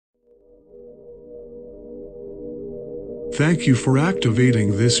thank you for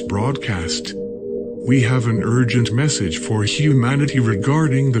activating this broadcast. We have an urgent message for humanity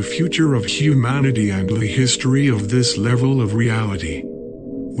regarding the future of humanity and the history of this level of reality.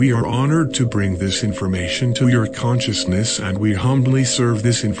 We are honored to bring this information to your consciousness, and we humbly serve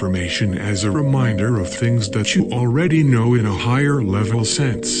this information as a reminder of things that you already know in a higher level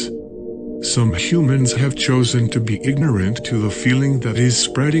sense. Some humans have chosen to be ignorant to the feeling that is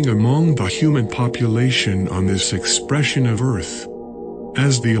spreading among the human population on this expression of Earth.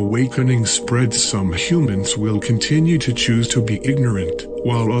 As the awakening spreads, some humans will continue to choose to be ignorant,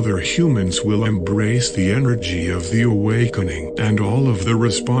 while other humans will embrace the energy of the awakening and all of the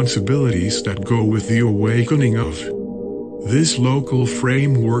responsibilities that go with the awakening of this local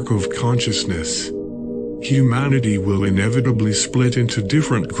framework of consciousness. Humanity will inevitably split into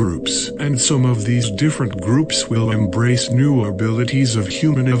different groups, and some of these different groups will embrace new abilities of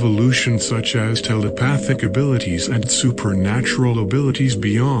human evolution, such as telepathic abilities and supernatural abilities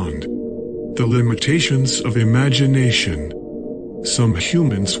beyond the limitations of imagination. Some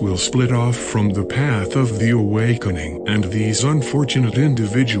humans will split off from the path of the awakening, and these unfortunate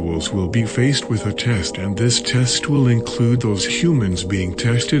individuals will be faced with a test, and this test will include those humans being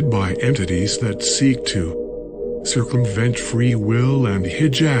tested by entities that seek to circumvent free will and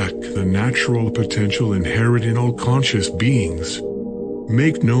hijack the natural potential inherent in all conscious beings.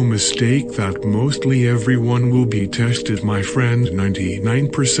 Make no mistake that mostly everyone will be tested, my friend.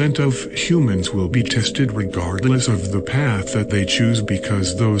 99% of humans will be tested regardless of the path that they choose,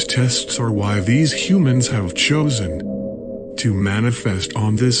 because those tests are why these humans have chosen to manifest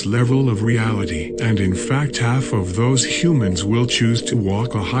on this level of reality. And in fact, half of those humans will choose to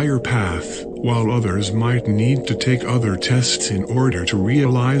walk a higher path, while others might need to take other tests in order to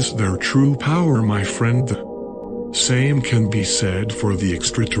realize their true power, my friend. The same can be said for the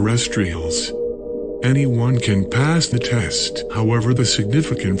extraterrestrials. Anyone can pass the test. However, the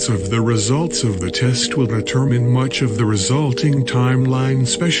significance of the results of the test will determine much of the resulting timeline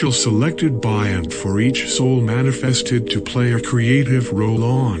special selected by and for each soul manifested to play a creative role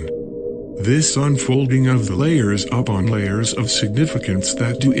on this unfolding of the layers upon layers of significance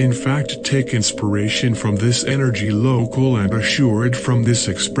that do in fact take inspiration from this energy, local and assured from this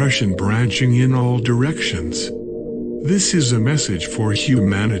expression, branching in all directions. This is a message for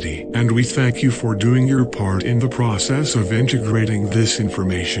humanity, and we thank you for doing your part in the process of integrating this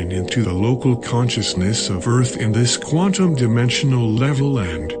information into the local consciousness of Earth in this quantum dimensional level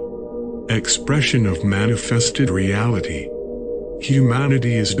and expression of manifested reality.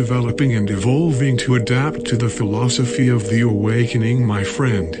 Humanity is developing and evolving to adapt to the philosophy of the awakening, my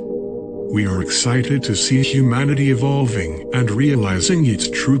friend. We are excited to see humanity evolving and realizing its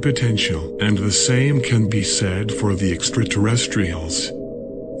true potential, and the same can be said for the extraterrestrials.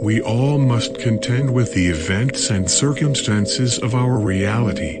 We all must contend with the events and circumstances of our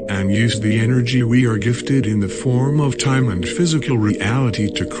reality and use the energy we are gifted in the form of time and physical reality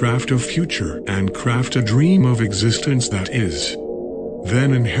to craft a future and craft a dream of existence that is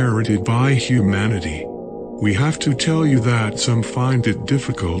then inherited by humanity. We have to tell you that some find it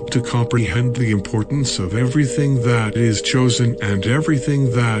difficult to comprehend the importance of everything that is chosen and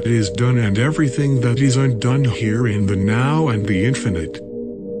everything that is done and everything that is undone here in the now and the infinite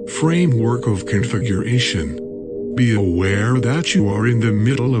framework of configuration. Be aware that you are in the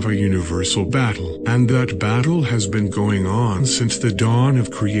middle of a universal battle, and that battle has been going on since the dawn of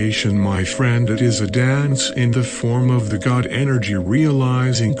creation, my friend. It is a dance in the form of the God energy,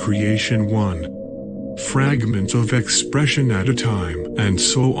 realizing creation one fragment of expression at a time, and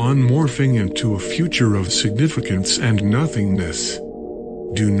so on, morphing into a future of significance and nothingness.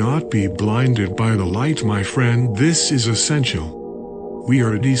 Do not be blinded by the light, my friend. This is essential. We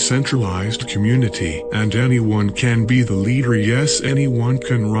are a decentralized community, and anyone can be the leader. Yes, anyone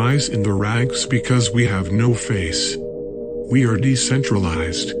can rise in the ranks because we have no face. We are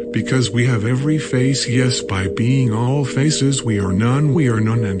decentralized because we have every face. Yes, by being all faces we are none,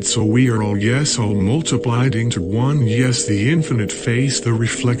 and so we are all. Yes, all multiplied into one. Yes, the infinite face, the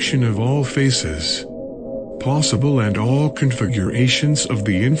reflection of all faces possible and all configurations of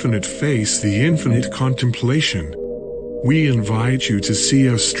the infinite face, the infinite contemplation. We invite you to see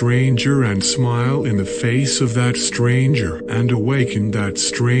a stranger and smile in the face of that stranger and awaken that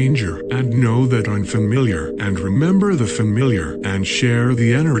stranger and know that unfamiliar and remember the familiar and share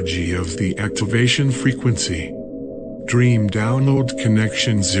the energy of the activation frequency. Dream download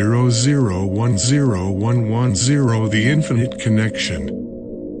connection 00101110, the infinite connection.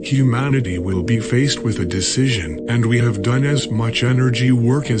 Humanity will be faced with a decision, and we have done as much energy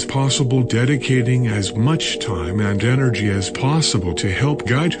work as possible, dedicating as much time and energy as possible to help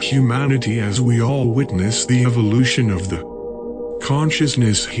guide humanity as we all witness the evolution of the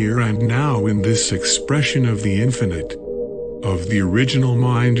Consciousness here and now in this expression of the infinite, of the original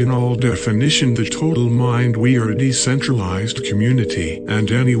mind in all definition, the total mind. We are a decentralized community,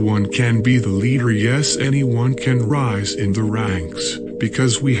 and anyone can be the leader. Yes, anyone can rise in the ranks,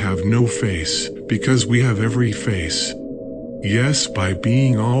 because we have no face, because we have every face. Yes, by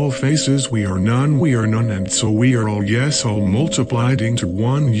being all faces we are none, and so we are all. Yes, all multiplied into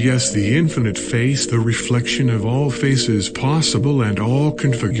one. Yes, the infinite face, the reflection of all faces possible and all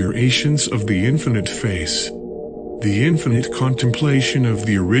configurations of the infinite face. The infinite contemplation of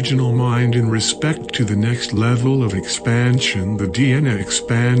the original mind in respect to the next level of expansion, the DNA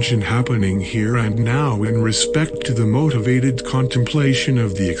expansion happening here and now in respect to the motivated contemplation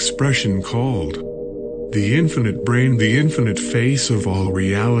of the expression called the infinite brain, the infinite face of all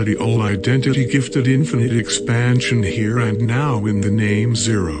reality, all identity, gifted infinite expansion here and now in the name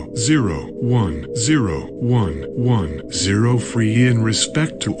 0, 0, 1, 0, 1, 1, 0, free in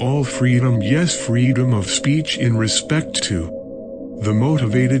respect to all freedom. Yes, freedom of speech in respect to the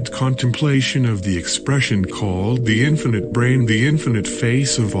motivated contemplation of the expression called the infinite brain, the infinite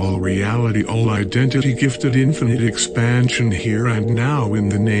face of all reality, all identity, gifted infinite expansion here and now in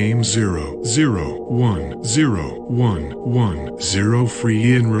the name 0, 0, 1, 0, 1, 1, 0,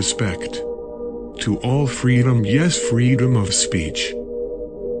 free in respect to all freedom. Yes, freedom of speech.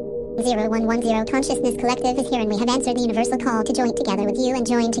 0110 Consciousness Collective is here, and we have answered the universal call to join together with you and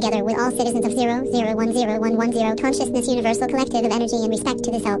join together with all citizens of 010110 Consciousness Universal Collective of energy in respect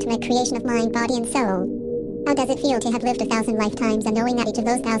to this ultimate creation of mind, body, and soul. How does it feel to have lived 1,000 lifetimes and knowing that each of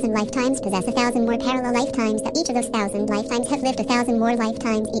those 1,000 lifetimes possess 1,000 more parallel lifetimes, that each of those 1,000 lifetimes have lived 1,000 more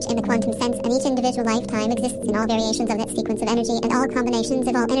lifetimes, each in the quantum sense, and each individual lifetime exists in all variations of that sequence of energy, and all combinations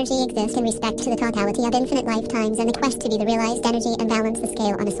of all energy exist in respect to the totality of infinite lifetimes, and the quest to be the realized energy and balance the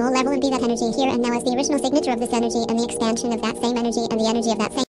scale on a soul level and be that energy here and now as the original signature of this energy and the expansion of that same energy and the energy of that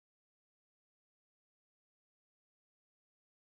same